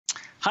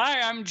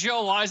Hi, I'm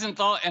Joe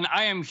Weisenthal, and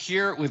I am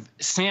here with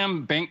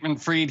Sam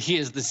Bankman-Fried. He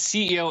is the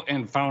CEO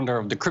and founder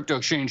of the crypto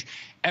exchange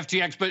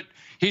FTX, but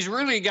he's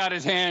really got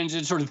his hands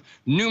in sort of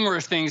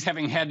numerous things,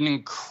 having had an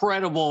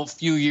incredible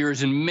few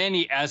years in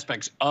many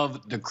aspects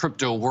of the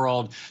crypto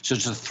world. So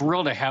it's a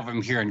thrill to have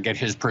him here and get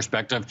his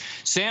perspective.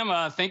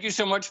 Sam, thank you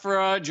so much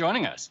for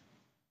joining us.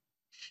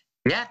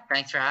 Yeah,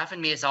 thanks for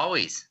having me as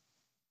always.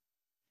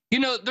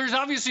 There's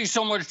obviously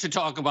so much to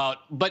talk about,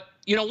 but,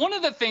 one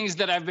of the things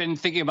that I've been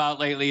thinking about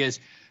lately is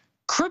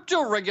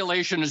crypto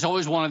regulation is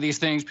always one of these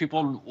things. People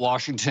in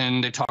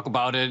Washington, they talk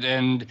about it,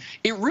 and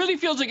it really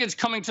feels like it's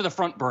coming to the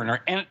front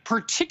burner, and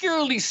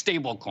particularly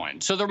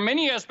stablecoin. So there are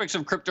many aspects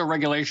of crypto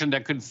regulation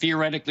that could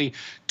theoretically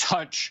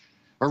touch,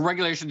 or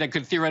regulation that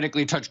could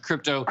theoretically touch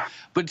crypto,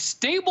 but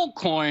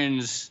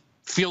stablecoins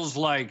feels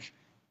like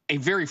a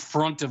very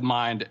front of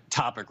mind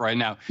topic right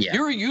now. Yeah.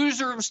 You're a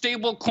user of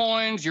stable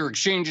coins, your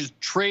exchanges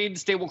trade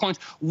stable coins.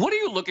 What are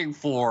you looking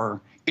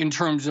for in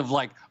terms of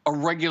like a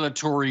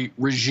regulatory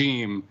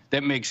regime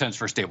that makes sense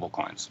for stable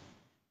coins?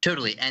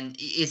 Totally. And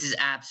this is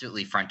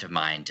absolutely front of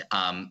mind.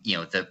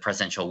 The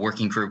presidential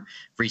working group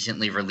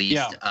recently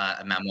released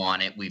a memo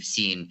on it. We've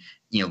seen,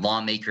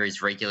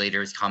 lawmakers,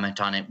 regulators comment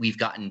on it. We've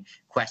gotten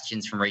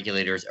questions from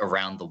regulators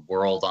around the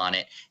world on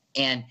it.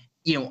 And,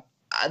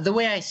 the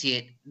way I see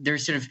it,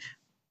 there's sort of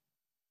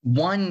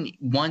one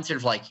sort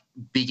of like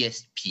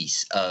biggest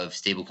piece of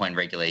stablecoin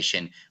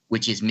regulation,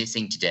 which is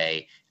missing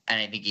today, and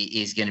I think it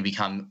is going to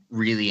become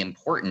really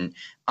important,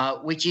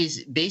 which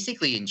is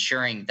basically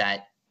ensuring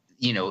that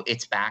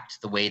it's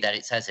backed the way that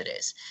it says it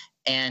is.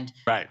 And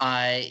Right.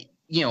 I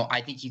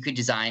think you could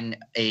design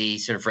a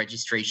sort of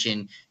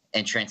registration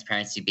and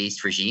transparency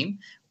based regime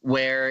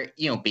where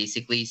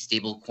basically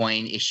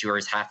stablecoin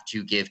issuers have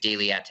to give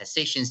daily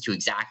attestations to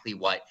exactly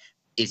what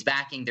is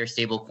backing their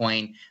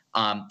stablecoin.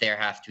 There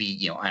have to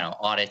be,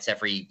 audits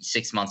every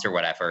 6 months or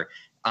whatever,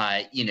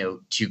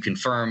 to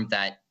confirm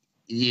that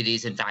it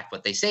is in fact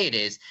what they say it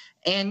is,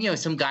 and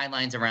some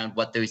guidelines around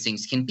what those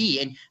things can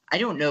be. And I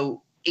don't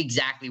know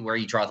exactly where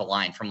you draw the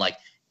line from like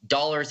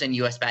dollars in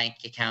U.S. bank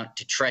account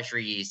to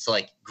treasuries to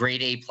like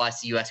grade A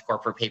plus U.S.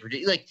 corporate paper.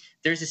 Like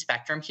there's a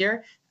spectrum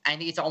here. I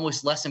think it's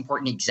almost less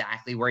important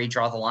exactly where you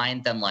draw the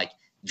line than like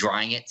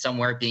drawing it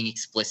somewhere, being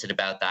explicit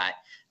about that.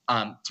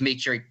 To make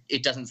sure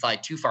it doesn't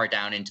slide too far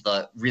down into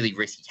the really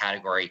risky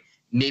category.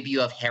 Maybe you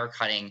have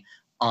haircutting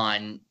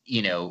on,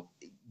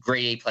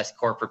 grade A plus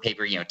corporate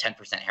paper,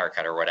 10%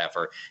 haircut or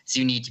whatever. So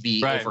you need to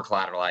be Right. over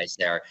collateralized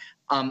there.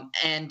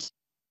 And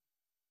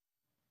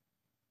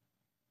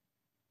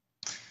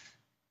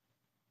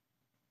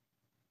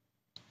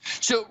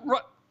So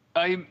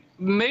I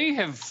may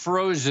have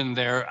frozen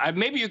there.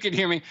 Maybe you could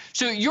hear me.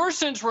 So your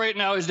sense right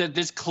now is that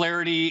this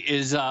clarity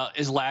is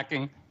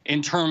lacking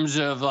in terms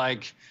of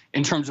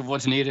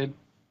what's needed.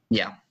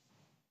 yeah,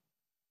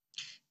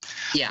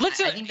 I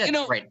think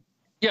that's right.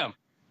 Yeah.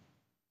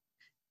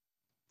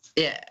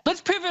 Yeah.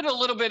 Let's pivot a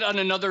little bit on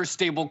another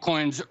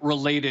stablecoins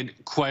related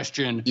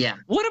question. Yeah.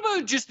 What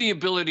about just the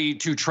ability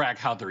to track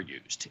how they're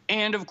used?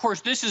 And of course,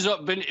 this has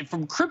been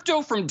from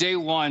crypto from day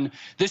one.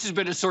 This has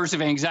been a source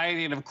of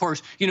anxiety. And of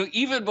course,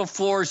 even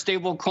before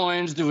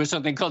stablecoins, there was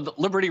something called the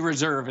Liberty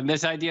Reserve, and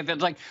this idea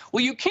that like,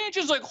 well, you can't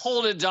just like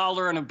hold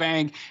 $1 in a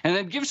bank and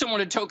then give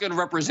someone a token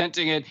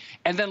representing it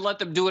and then let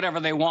them do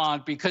whatever they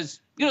want, because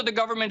the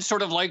government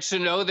sort of likes to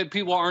know that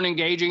people aren't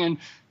engaging in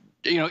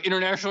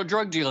international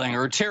drug dealing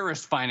or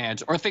terrorist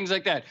finance or things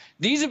like that.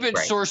 These have been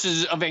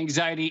sources of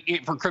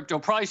anxiety for crypto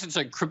probably since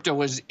like crypto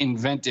was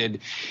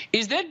invented.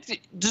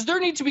 Does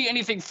there need to be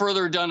anything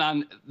further done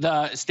on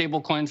the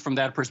stable coins from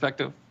that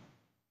perspective?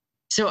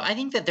 So I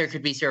think that there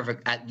could be sort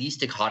of at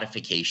least a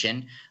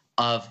codification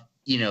of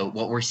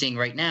what we're seeing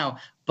right now.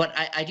 But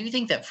I do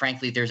think that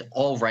frankly, there's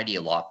already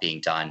a lot being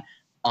done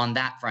on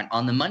that front,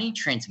 on the money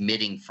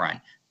transmitting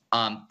front.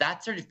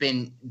 That's sort of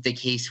been the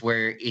case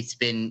where it's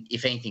been,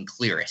 if anything,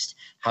 clearest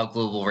how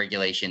global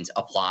regulations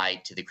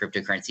apply to the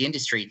cryptocurrency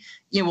industry.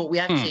 What we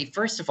have to say,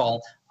 first of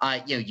all,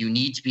 you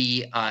need to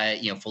be,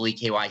 fully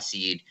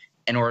KYC'd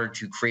in order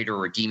to create or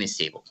redeem a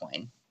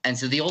stablecoin. And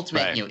so the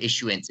ultimate,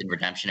 issuance and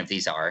redemption of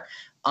these are.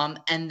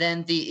 And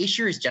then the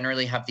issuers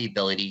generally have the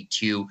ability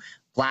to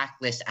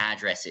blacklist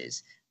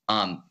addresses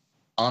on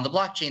the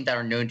blockchain that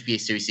are known to be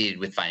associated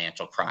with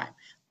financial crime.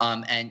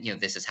 And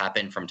this has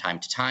happened from time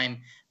to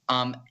time.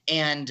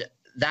 And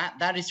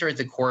that is sort of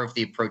the core of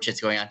the approach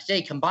that's going on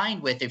today,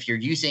 combined with if you're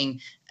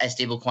using a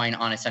stablecoin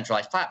on a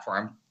centralized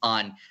platform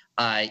on,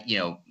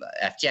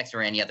 FTX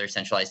or any other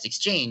centralized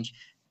exchange,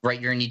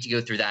 right? You're going to need to go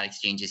through that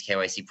exchange's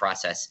KYC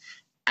process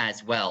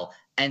as well.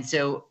 And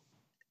so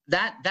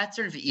that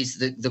sort of is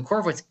the core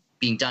of what's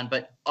being done.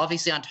 But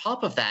obviously on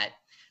top of that,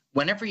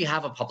 whenever you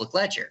have a public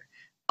ledger,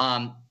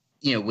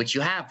 which you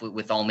have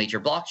with all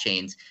major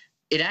blockchains,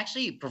 it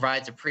actually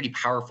provides a pretty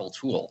powerful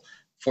tool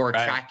for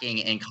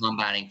tracking and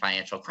combating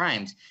financial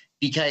crimes,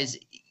 because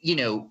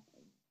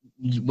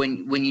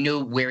when you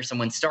know where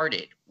someone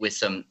started with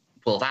some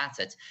pool of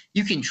assets,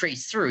 you can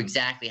trace through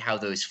exactly how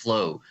those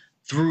flow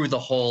through the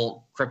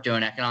whole crypto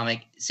and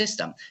economic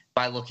system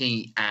by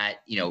looking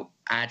at,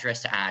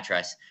 address to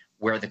address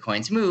where the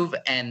coins move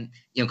and,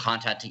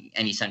 contacting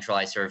any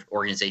centralized sort of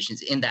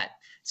organizations in that.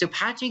 So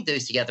patching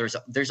those together,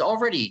 there's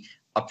already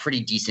a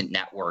pretty decent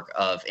network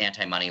of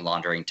anti-money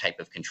laundering type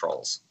of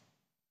controls.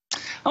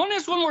 I want to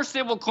ask one more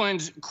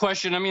stablecoins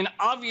question. I mean,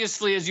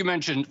 obviously, as you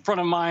mentioned, front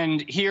of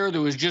mind here,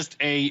 there was just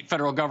a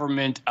federal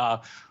government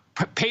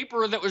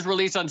paper that was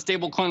released on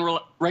stablecoin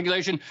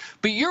regulation.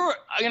 But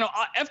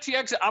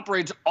FTX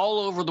operates all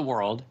over the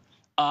world,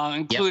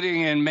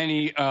 including in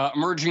many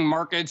emerging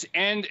markets.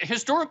 And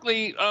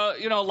historically, a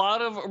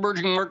lot of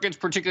emerging markets,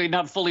 particularly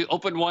not fully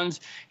open ones,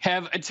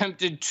 have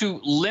attempted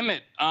to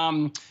limit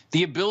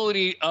the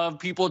ability of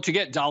people to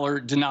get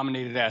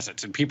dollar-denominated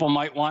assets. And people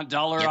might want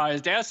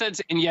dollarized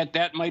assets, and yet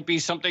that might be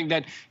something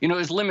that,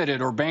 is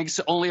limited, or banks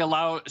only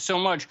allow so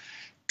much.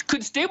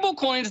 Could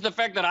stablecoins, the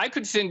fact that I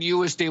could send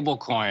you a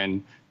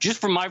stablecoin just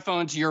from my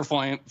phone to your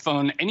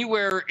phone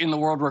anywhere in the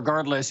world,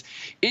 regardless,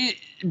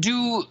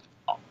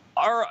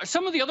 are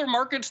some of the other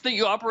markets that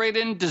you operate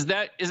in, is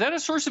that a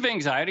source of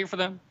anxiety for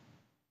them?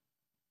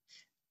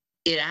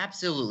 It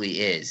absolutely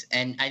is.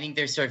 And I think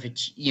there's sort of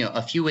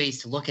a few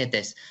ways to look at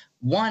this.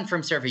 One,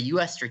 from sort of a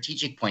U.S.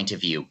 strategic point of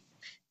view,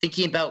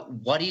 thinking about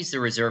what is the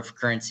reserve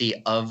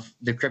currency of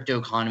the crypto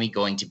economy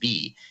going to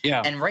be.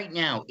 Yeah. And right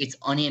now, it's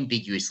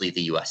unambiguously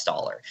the U.S.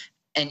 dollar.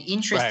 And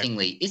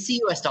interestingly, it's the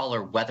U.S.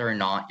 dollar whether or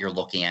not you're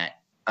looking at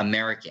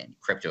American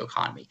crypto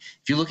economy.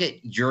 If you look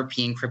at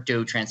European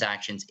crypto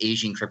transactions,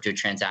 Asian crypto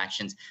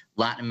transactions,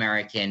 Latin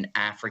American,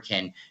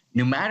 African,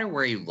 no matter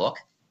where you look,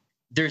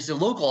 there's the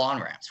local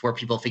on-ramps where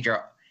people figure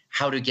out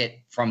how to get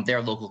from their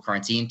local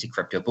currency into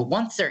crypto. But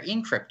once they're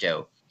in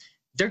crypto,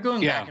 they're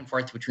going back and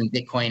forth between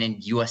Bitcoin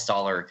and US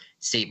dollar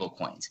stable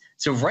coins.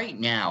 So right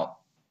now,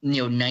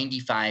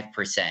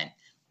 95%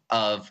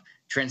 of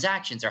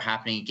transactions are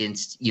happening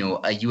against,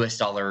 a US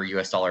dollar or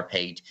US dollar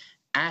pegged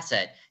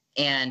asset.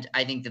 And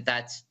I think that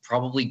that's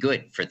probably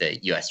good for the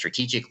US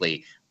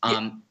strategically.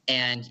 And,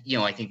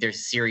 I think there's a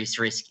serious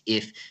risk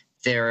if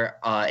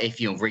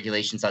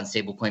regulations on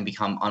stablecoin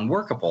become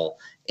unworkable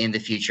in the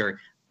future,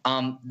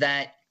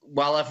 that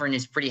while everyone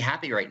is pretty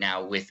happy right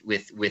now with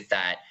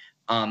that,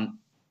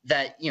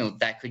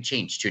 that could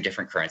change to a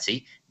different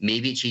currency.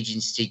 Maybe it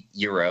changes to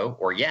euro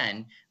or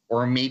yen,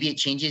 or maybe it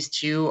changes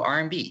to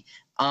RMB.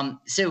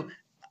 So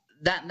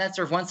that's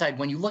sort of one side.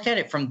 When you look at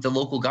it from the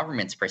local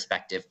government's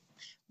perspective,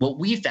 what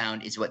we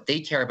found is what they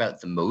care about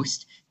the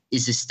most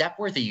is the step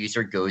where the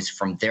user goes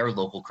from their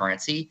local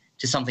currency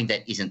to something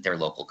that isn't their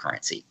local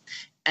currency.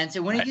 And so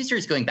when a user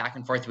is going back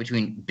and forth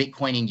between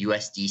Bitcoin and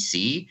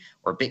USDC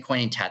or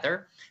Bitcoin and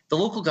Tether, the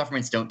local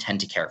governments don't tend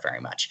to care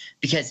very much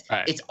because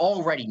it's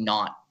already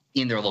not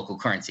in their local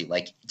currency.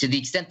 Like, to the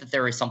extent that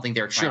there is something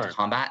they're trying to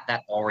combat,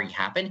 that already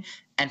happened.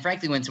 And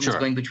frankly, when someone's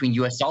going between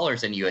US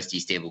dollars and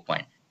USD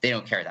stablecoin, they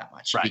don't care that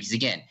much because,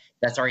 again,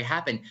 that's already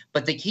happened.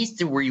 But the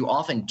case where you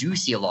often do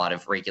see a lot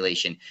of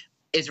regulation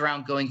is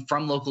around going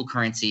from local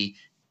currency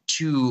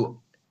to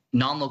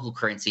non-local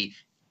currency.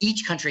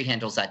 Each country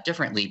handles that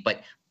differently,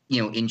 but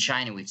in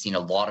China, we've seen a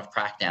lot of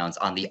crackdowns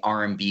on the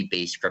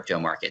RMB-based crypto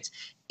markets.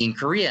 In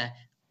Korea,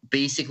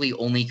 basically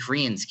only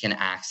Koreans can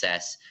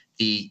access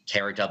the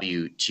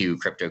KRW2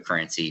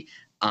 cryptocurrency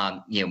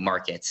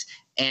markets.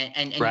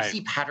 And you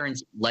see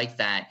patterns like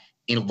that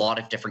in a lot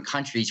of different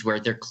countries where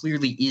there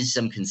clearly is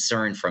some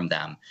concern from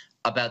them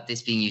about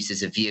this being used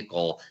as a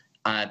vehicle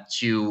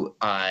to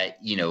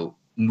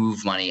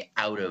move money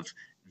out of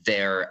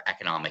their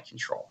economic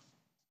control.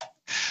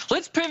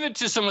 Let's pivot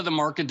to some of the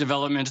market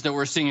developments that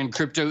we're seeing in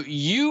crypto.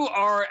 You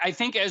are, I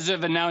think, as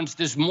of announced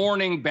this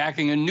morning,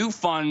 backing a new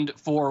fund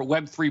for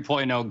Web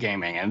 3.0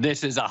 gaming. And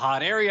this is a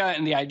hot area,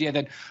 and the idea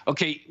that,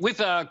 okay,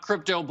 with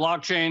crypto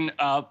blockchain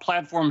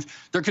platforms,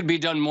 there could be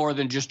done more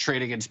than just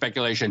trading and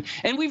speculation.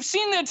 And we've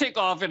seen that take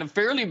off in a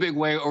fairly big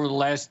way over the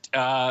last,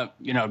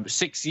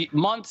 6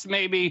 months,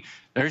 maybe.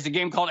 There's a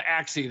game called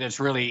Axie that's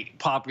really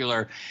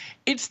popular.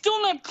 It's still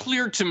not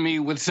clear to me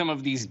with some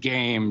of these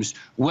games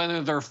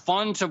whether they're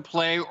fun to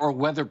play or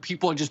whether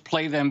people just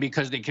play them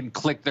because they can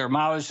click their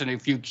mouse and a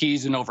few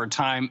keys and over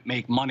time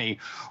make money.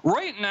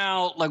 Right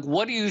now, like,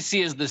 what do you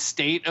see as the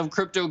state of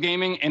crypto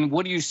gaming, and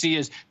what do you see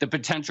as the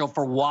potential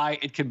for why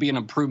it could be an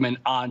improvement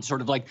on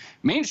sort of like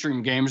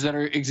mainstream games that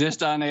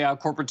exist on a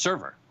corporate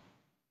server?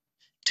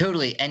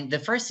 Totally. And the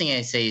first thing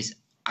I say is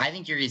I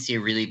think you're going to see a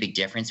really big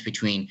difference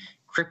between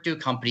crypto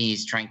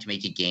companies trying to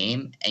make a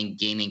game and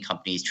gaming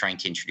companies trying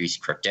to introduce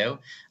crypto.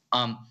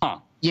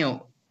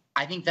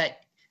 I think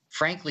that,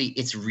 frankly,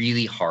 it's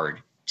really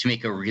hard to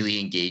make a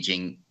really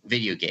engaging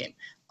video game.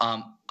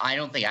 I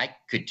don't think I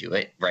could do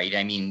it, right?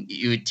 I mean,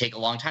 it would take a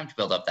long time to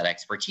build up that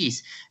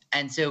expertise.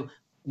 And so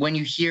when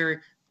you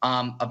hear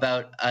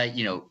about,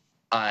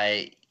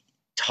 a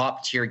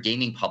top-tier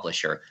gaming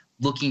publisher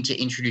looking to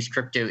introduce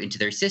crypto into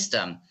their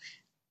system,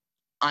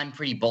 I'm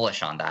pretty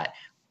bullish on that.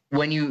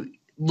 When you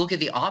look at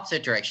the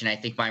opposite direction, I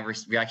think my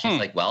reaction is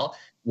like, well,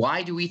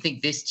 why do we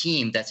think this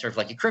team that's sort of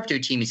like a crypto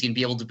team is going to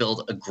be able to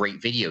build a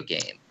great video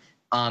game?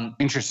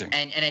 Interesting.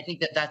 And I think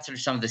that that's sort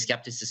of some of the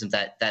skepticism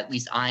that at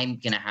least I'm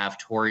going to have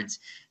towards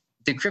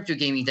the crypto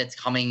gaming that's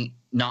coming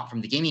not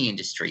from the gaming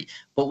industry.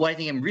 But what I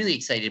think I'm really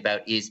excited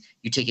about is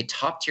you take a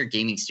top tier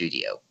gaming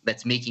studio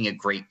that's making a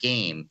great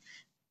game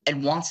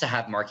and wants to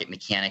have market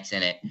mechanics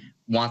in it,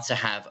 wants to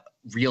have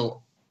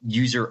real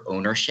user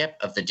ownership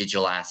of the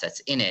digital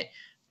assets in it.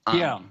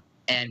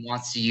 And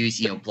wants to use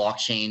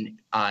blockchain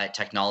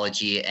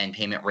technology and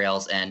payment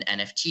rails and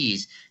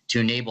NFTs to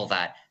enable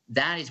that.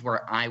 That is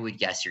where I would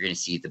guess you're going to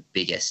see the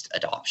biggest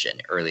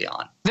adoption early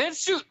on.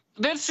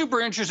 That's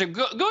super interesting.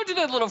 Go into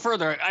that a little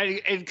further,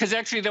 because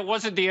actually that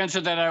wasn't the answer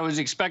that I was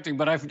expecting,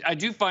 but I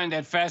do find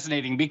that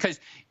fascinating because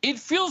it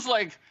feels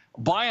like,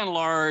 by and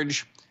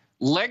large,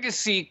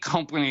 legacy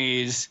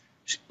companies,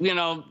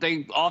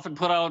 they often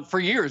put out for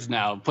years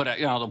now,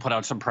 they'll put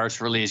out some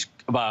press release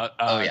about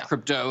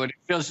crypto, and it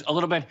feels a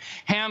little bit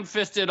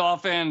ham-fisted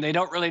often. They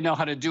don't really know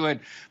how to do it.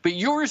 But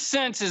your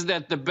sense is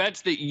that the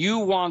bets that you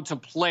want to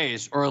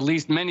place, or at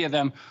least many of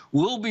them,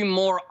 will be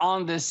more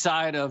on this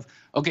side of,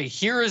 okay,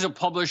 here is a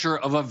publisher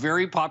of a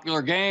very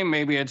popular game.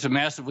 Maybe it's a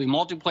massively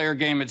multiplayer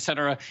game, et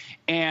cetera,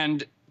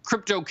 and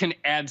crypto can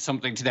add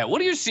something to that. What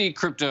do you see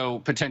crypto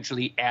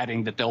potentially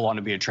adding that they'll want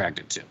to be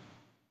attracted to?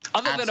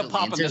 Other than a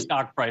pop in the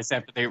stock price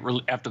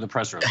after the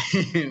press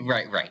release.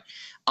 Right.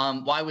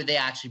 Why would they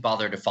actually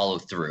bother to follow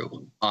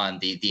through on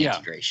the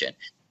integration?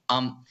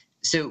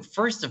 So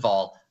first of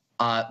all,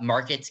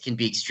 markets can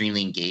be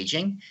extremely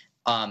engaging.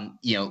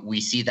 We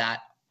see that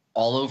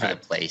all over the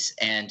place,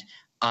 and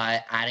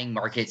adding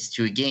markets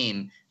to a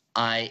game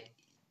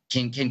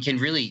can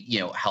really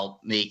help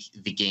make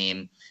the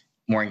game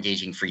more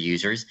engaging for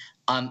users.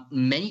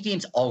 Many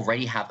games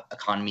already have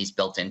economies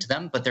built into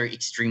them, but they're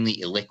extremely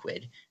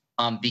illiquid.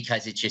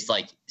 Because it's just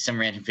like some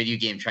random video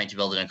game trying to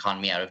build an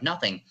economy out of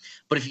nothing.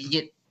 But if you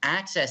get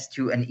access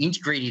to an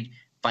integrated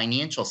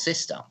financial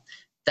system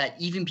that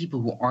even people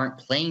who aren't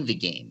playing the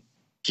game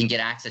can get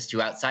access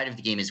to outside of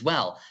the game as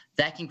well,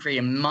 that can create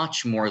a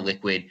much more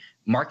liquid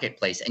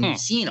marketplace. And you've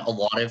seen a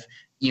lot of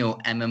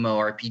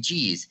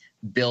MMORPGs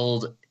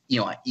build.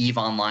 EVE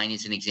Online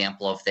is an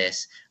example of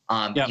this.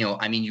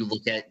 You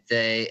look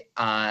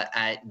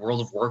at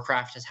World of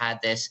Warcraft has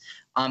had this.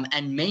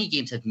 And many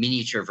games have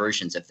miniature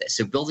versions of this.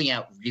 So building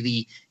out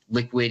really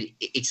liquid,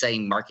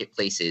 exciting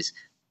marketplaces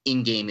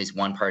in-game is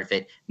one part of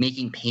it.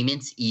 Making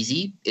payments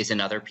easy is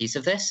another piece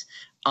of this.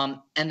 And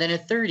then a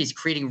third is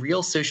creating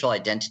real social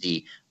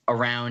identity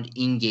around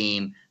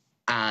in-game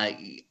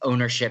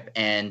ownership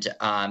and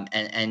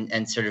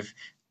sort of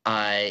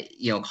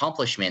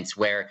accomplishments,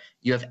 where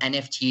you have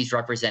NFTs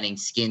representing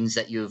skins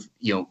that you've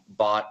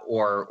bought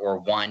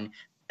or won.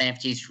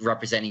 NFTs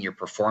representing your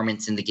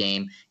performance in the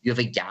game. You have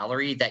a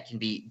gallery that can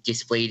be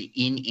displayed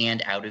in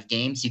and out of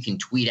games. You can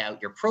tweet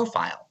out your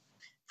profile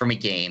from a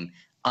game.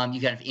 You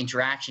can have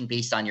interaction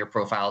based on your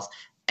profiles,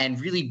 and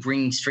really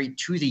bringing straight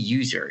to the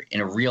user in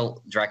a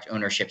real direct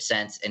ownership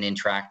sense, an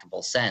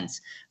interactable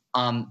sense,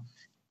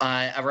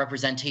 a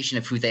representation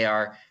of who they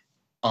are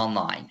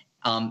online.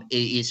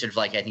 Is sort of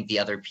like, I think, the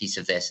other piece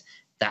of this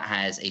that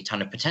has a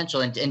ton of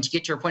potential. And to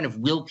get to your point of,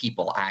 will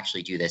people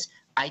actually do this?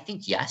 I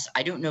think yes.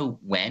 I don't know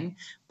when,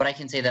 but I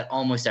can say that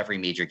almost every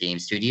major game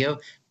studio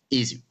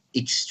is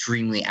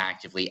extremely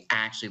actively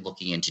actually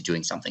looking into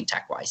doing something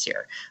tech-wise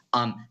here.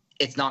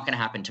 It's not going to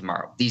happen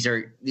tomorrow. It's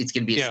going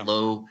to be a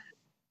slow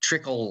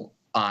trickle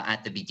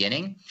at the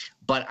beginning,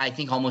 but I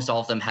think almost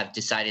all of them have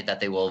decided that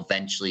they will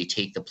eventually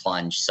take the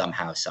plunge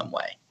somehow, some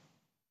way.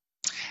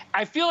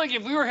 I feel like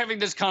if we were having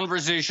this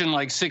conversation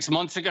like 6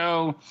 months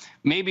ago,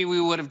 maybe we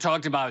would have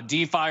talked about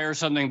DeFi or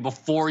something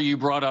before you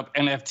brought up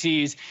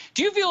NFTs.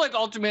 Do you feel like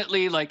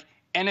ultimately like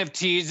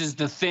NFTs is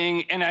the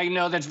thing? And I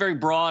know that's very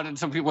broad, and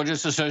some people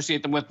just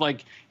associate them with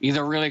like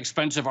either really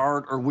expensive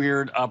art or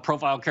weird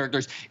profile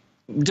characters.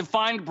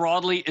 Defined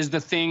broadly, is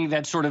the thing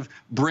that sort of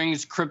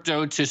brings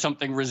crypto to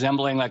something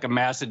resembling like a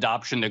mass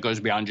adoption that goes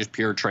beyond just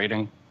pure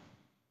trading?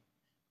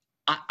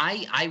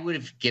 I would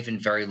have given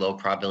very low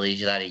probability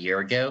to that a year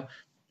ago.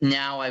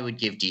 Now I would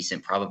give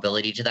decent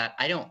probability to that.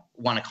 I don't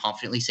want to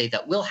confidently say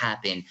that will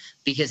happen,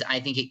 because I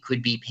think it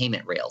could be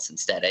payment rails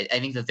instead. I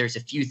think that there's a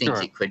few things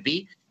it could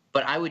be,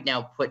 but I would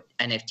now put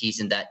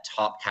NFTs in that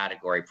top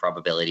category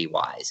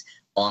probability-wise,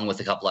 along with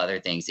a couple other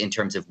things in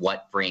terms of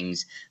what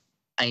brings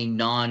a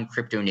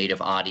non-crypto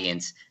native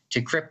audience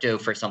to crypto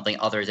for something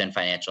other than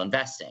financial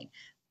investing.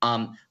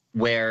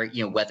 Where,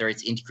 whether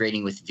it's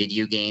integrating with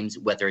video games,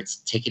 whether it's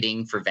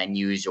ticketing for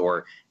venues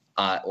or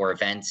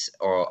events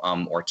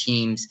or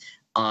teams,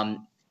 I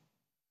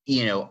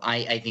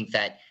think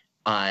that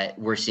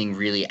we're seeing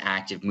really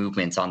active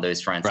movements on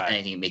those fronts, and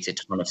I think it makes a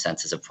ton of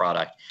sense as a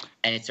product,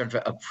 and it's sort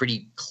of a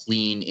pretty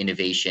clean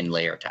innovation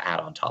layer to add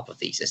on top of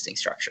the existing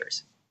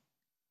structures.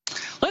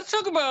 Let's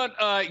talk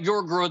about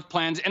your growth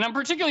plans, and I'm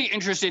particularly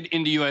interested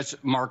in the U.S.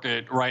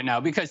 market right now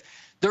because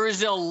there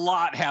is a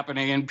lot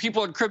happening, and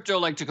people in crypto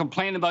like to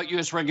complain about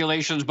U.S.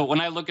 regulations, but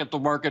when I look at the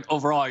market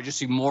overall, I just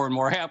see more and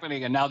more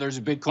happening, and now there's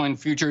a Bitcoin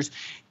futures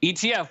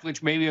ETF,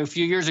 which maybe a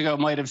few years ago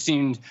might have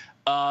seemed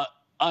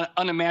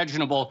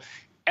unimaginable.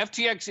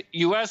 FTX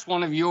US,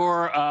 one of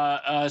your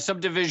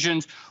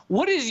subdivisions.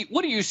 What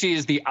do you see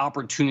as the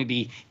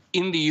opportunity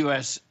in the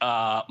U.S.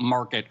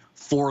 Market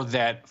for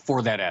that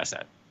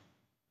asset?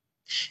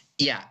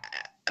 Yeah,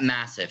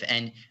 massive.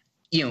 And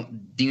the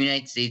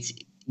United States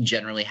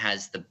generally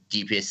has the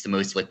deepest, the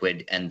most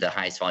liquid, and the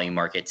highest volume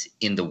markets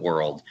in the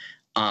world.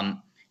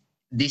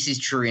 This is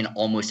true in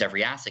almost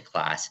every asset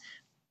class.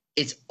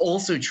 It's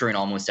also true in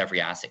almost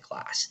every asset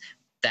class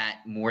that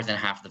more than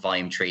half the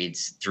volume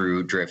trades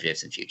through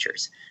derivatives and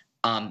futures.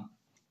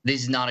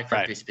 This is not a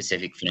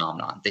crypto-specific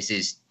phenomenon. This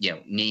is,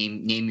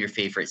 name your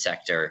favorite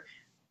sector.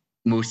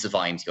 Most of the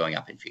volume's going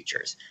up in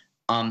futures.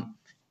 But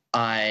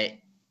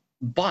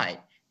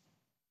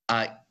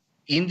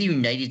in the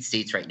United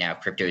States right now,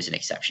 crypto is an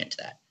exception to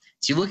that.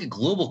 So you look at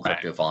global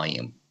crypto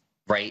volume,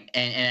 right?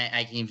 And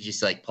I can even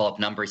just pull up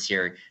numbers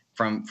here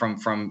from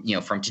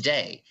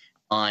today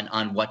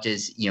on what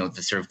does the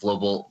sort of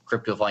global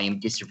crypto volume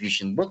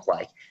distribution look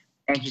like,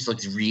 and it just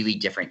looks really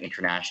different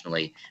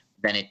internationally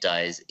than it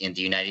does in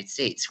the United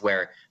States,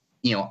 where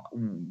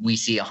we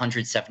see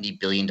 $170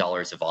 billion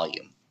of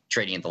volume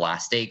trading in the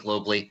last day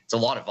globally. It's a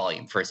lot of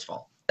volume, first of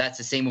all. That's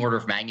the same order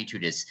of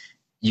magnitude as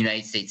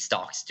United States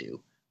stocks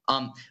do.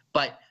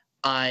 But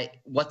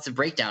what's the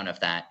breakdown of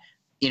that?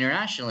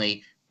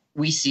 Internationally,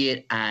 we see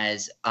it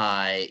as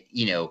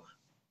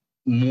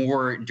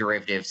more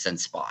derivatives than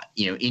spot.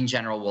 In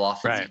general, we'll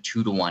often see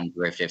 2-to-1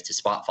 derivatives to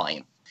spot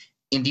volume.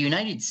 In the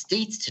United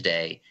States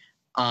today,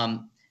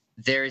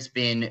 there's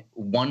been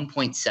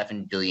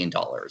 $1.7 billion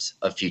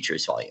of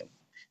futures volume.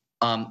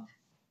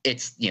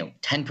 It's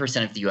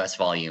 10% of the U.S.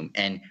 volume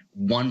and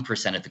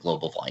 1% of the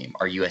global volume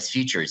are U.S.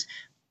 futures.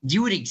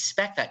 You would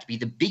expect that to be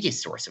the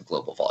biggest source of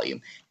global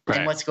volume.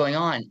 And what's going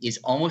on is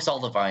almost all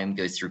the volume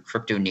goes through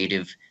crypto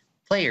native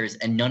players,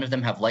 and none of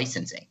them have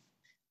licensing.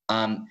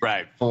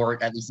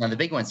 For at least none of the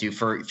big ones do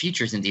for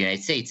futures in the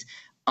United States.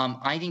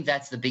 I think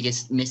that's the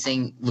biggest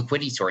missing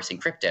liquidity source in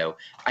crypto.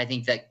 I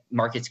think that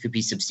markets could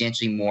be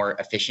substantially more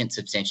efficient,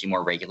 substantially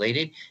more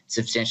regulated,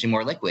 substantially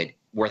more liquid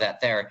were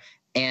that there.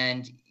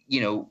 And,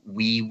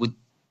 we would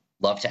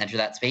love to enter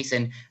that space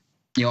and,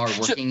 are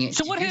working.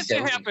 So what has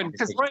to happen?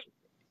 Because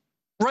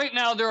right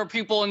now, there are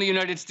people in the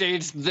United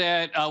States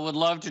that would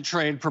love to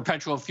trade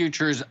perpetual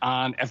futures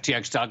on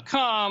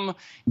FTX.com,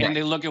 and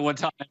they look at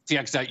what's on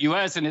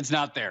FTX.us, and it's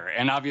not there.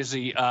 And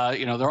obviously, there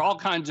are all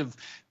kinds of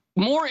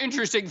more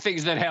interesting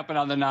things that happen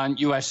on the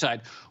non-US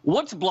side.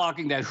 What's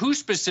blocking that? Who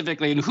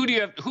specifically, and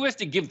who has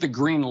to give the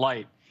green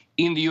light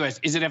in the US?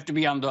 Is it have to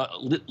be on the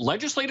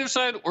legislative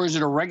side, or is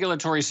it a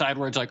regulatory side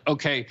where it's like,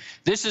 okay,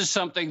 this is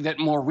something that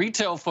more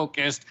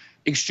retail-focused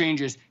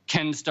exchanges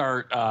can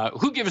start?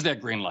 Who gives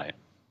that green light?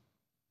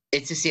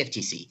 It's the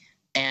CFTC.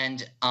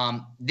 And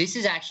this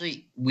is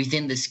actually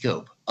within the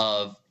scope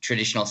of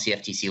traditional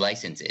CFTC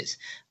licenses.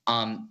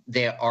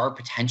 There are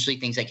potentially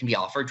things that can be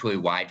offered to a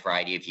wide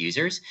variety of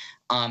users.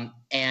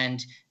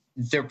 And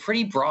they're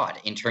pretty broad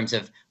in terms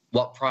of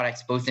what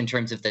products, both in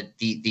terms of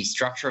the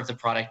structure of the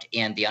product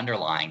and the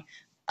underlying,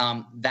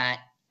 that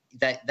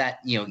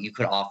you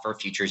could offer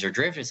futures or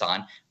derivatives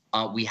on.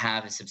 We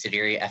have a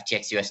subsidiary,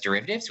 FTX US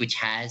Derivatives, which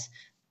has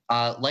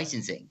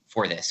licensing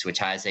for this, which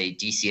has a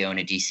DCO and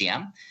a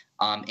DCM.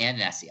 And an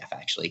SCF,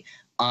 actually.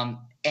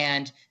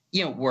 And,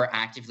 we're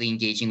actively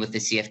engaging with the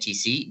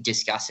CFTC,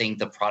 discussing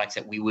the products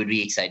that we would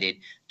be excited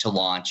to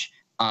launch,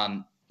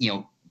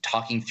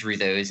 talking through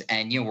those.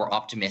 And, we're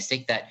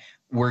optimistic that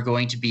we're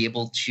going to be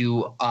able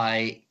to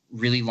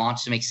really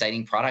launch some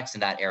exciting products in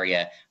that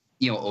area,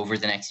 over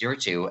the next year or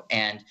two.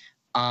 And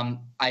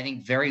I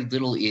think very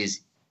little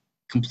is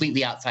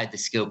completely outside the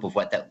scope of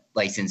what that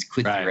license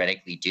could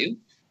theoretically do.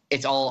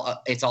 It's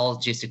all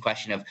just a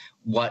question of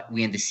what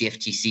we in the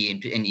CFTC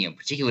and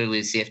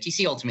particularly the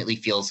CFTC ultimately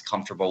feels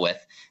comfortable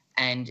with,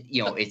 and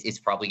it's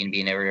probably going to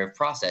be an iterative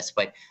process.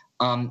 But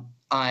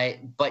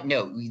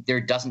no, there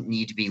doesn't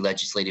need to be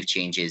legislative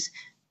changes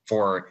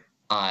for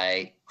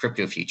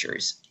crypto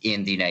futures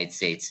in the United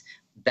States.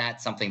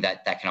 That's something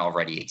that can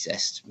already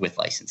exist with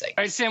licensing.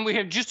 All right, Sam, we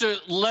have just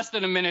less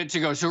than a minute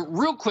to go. So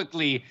real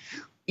quickly,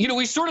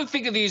 we sort of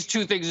think of these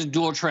two things as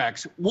dual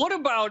tracks. What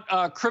about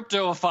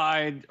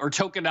cryptoified or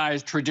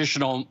tokenized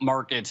traditional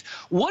markets?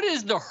 What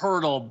is the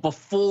hurdle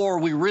before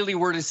we really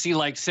were to see,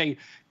 say,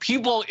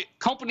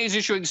 companies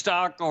issuing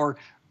stock or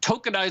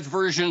tokenized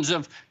versions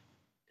of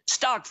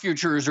stock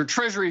futures or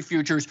treasury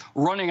futures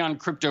running on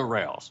crypto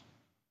rails?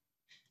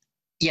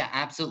 Yeah,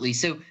 absolutely.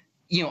 So,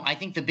 I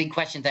think the big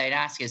question that I'd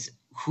ask is,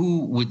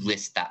 who would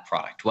list that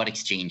product? What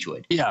exchange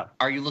would? Yeah.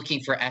 Are you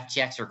looking for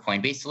FTX or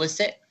Coinbase to list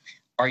it?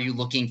 Are you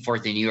looking for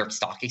the New York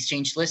Stock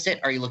Exchange to list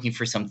it? Are you looking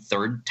for some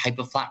third type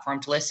of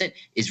platform to list it?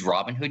 Is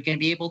Robinhood going to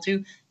be able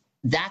to?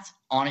 That's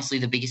honestly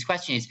the biggest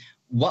question, is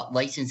what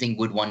licensing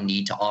would one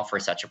need to offer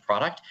such a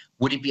product?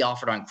 Would it be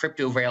offered on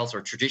crypto rails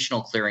or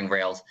traditional clearing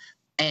rails?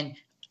 And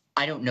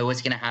I don't know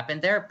what's going to happen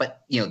there,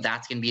 but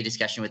that's going to be a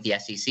discussion with the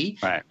SEC.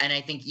 Right. And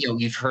I think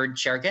you've heard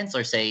Chair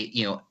Gensler say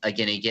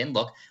again and again,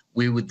 look,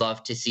 we would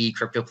love to see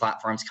crypto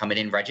platforms come in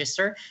and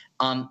register.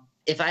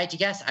 If I had to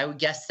guess, I would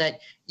guess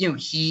that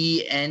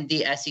he and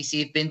the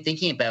SEC have been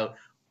thinking about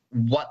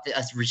what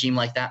a regime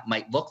like that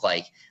might look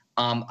like,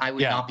 I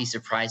would Yeah. not be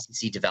surprised to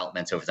see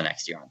developments over the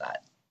next year on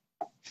that.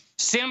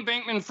 Sam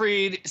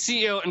Bankman-Fried,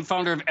 CEO and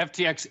founder of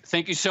FTX,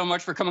 thank you so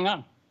much for coming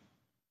on.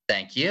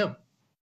 Thank you.